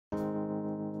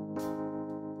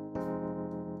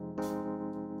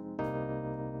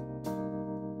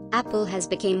Apple has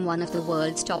become one of the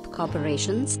world's top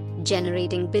corporations,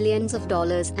 generating billions of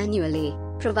dollars annually,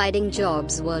 providing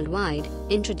jobs worldwide,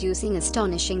 introducing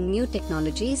astonishing new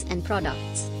technologies and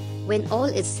products. When all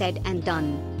is said and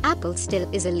done, Apple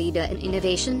still is a leader in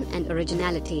innovation and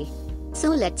originality.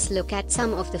 So let's look at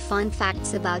some of the fun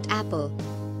facts about Apple.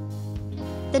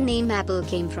 The name Apple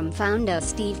came from founder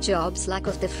Steve Jobs' lack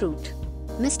of the fruit.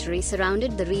 Mystery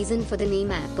surrounded the reason for the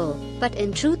name Apple, but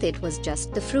in truth it was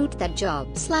just the fruit that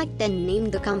Jobs liked, then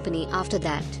named the company after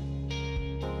that.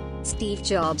 Steve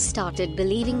Jobs started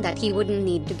believing that he wouldn't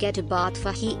need to get a bath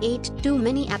for he ate too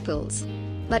many apples.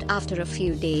 But after a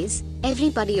few days,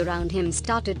 everybody around him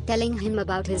started telling him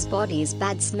about his body's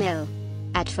bad smell.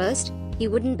 At first, he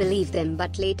wouldn't believe them,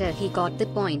 but later he got the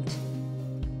point.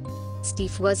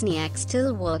 Steve Wozniak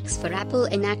still works for Apple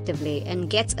inactively and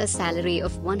gets a salary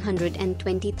of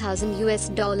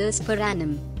 $120,000 per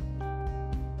annum.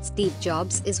 Steve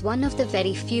Jobs is one of the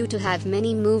very few to have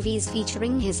many movies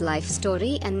featuring his life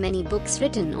story and many books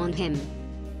written on him.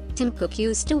 Tim Cook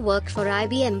used to work for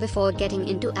IBM before getting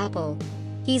into Apple.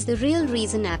 He's the real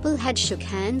reason Apple had shook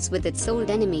hands with its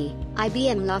old enemy,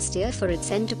 IBM, last year for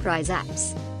its enterprise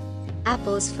apps.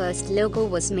 Apple's first logo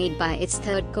was made by its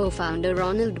third co-founder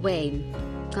Ronald Wayne.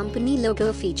 Company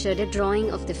logo featured a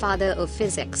drawing of the father of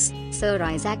physics, Sir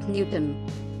Isaac Newton.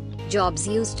 Jobs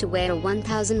used to wear a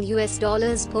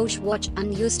 $1,000 Porsche watch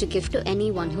and used to give to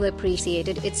anyone who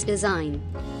appreciated its design.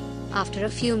 After a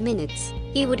few minutes,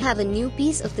 he would have a new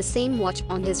piece of the same watch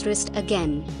on his wrist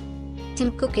again.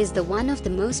 Tim Cook is the one of the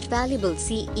most valuable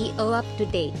CEO up to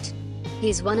date.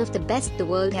 He's one of the best the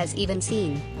world has even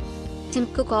seen. Tim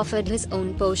Cook offered his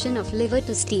own portion of liver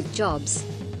to Steve Jobs.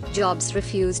 Jobs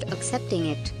refused accepting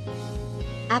it.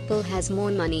 Apple has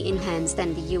more money in hands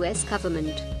than the US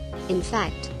government. In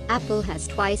fact, Apple has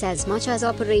twice as much as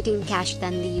operating cash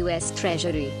than the US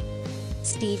Treasury.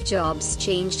 Steve Jobs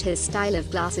changed his style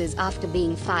of glasses after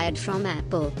being fired from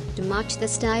Apple, to match the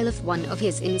style of one of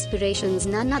his inspirations,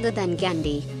 none other than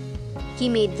Gandhi. He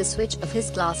made the switch of his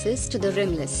glasses to the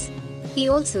rimless. He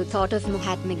also thought of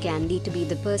Mahatma Gandhi to be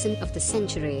the person of the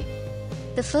century.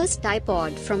 The first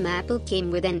iPod from Apple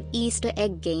came with an Easter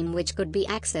egg game which could be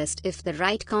accessed if the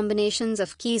right combinations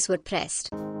of keys were pressed.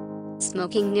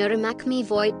 Smoking near a Mac may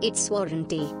void its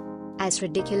warranty. As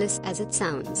ridiculous as it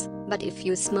sounds, but if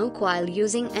you smoke while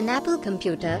using an Apple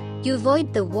computer, you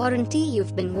void the warranty,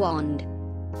 you've been warned.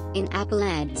 In Apple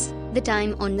ads, the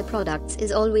time on the products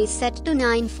is always set to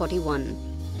 9:41.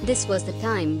 This was the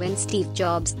time when Steve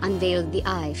Jobs unveiled the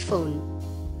iPhone.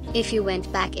 If you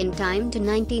went back in time to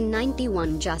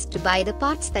 1991 just to buy the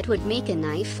parts that would make an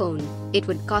iPhone, it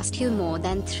would cost you more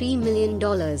than $3 million.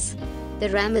 The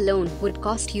RAM alone would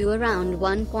cost you around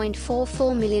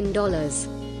 $1.44 million.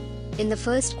 In the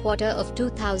first quarter of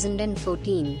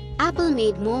 2014, Apple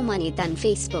made more money than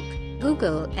Facebook,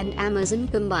 Google, and Amazon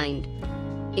combined.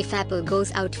 If Apple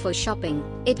goes out for shopping,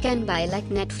 it can buy like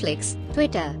Netflix,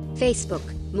 Twitter, Facebook,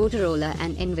 Motorola,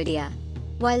 and Nvidia,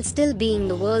 while still being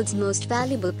the world's most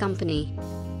valuable company.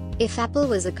 If Apple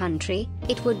was a country,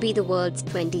 it would be the world's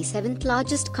 27th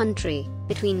largest country,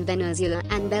 between Venezuela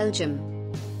and Belgium.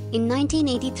 In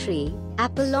 1983,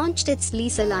 Apple launched its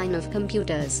Lisa line of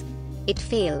computers. It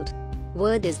failed.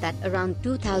 Word is that around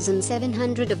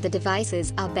 2,700 of the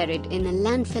devices are buried in a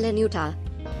landfill in Utah.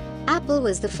 Apple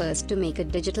was the first to make a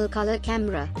digital color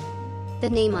camera. The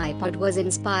name iPod was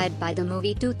inspired by the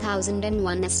movie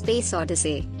 2001: A Space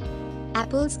Odyssey.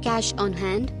 Apple's cash on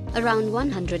hand, around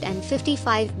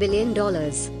 $155 billion,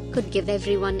 could give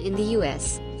everyone in the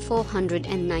US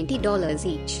 $490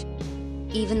 each.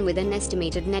 Even with an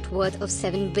estimated net worth of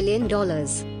 $7 billion,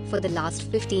 for the last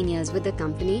 15 years with the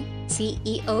company,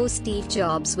 CEO Steve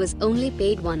Jobs was only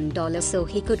paid $1 so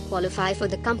he could qualify for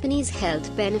the company's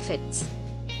health benefits.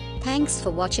 Thanks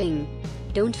for watching.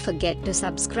 Don't forget to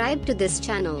subscribe to this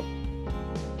channel.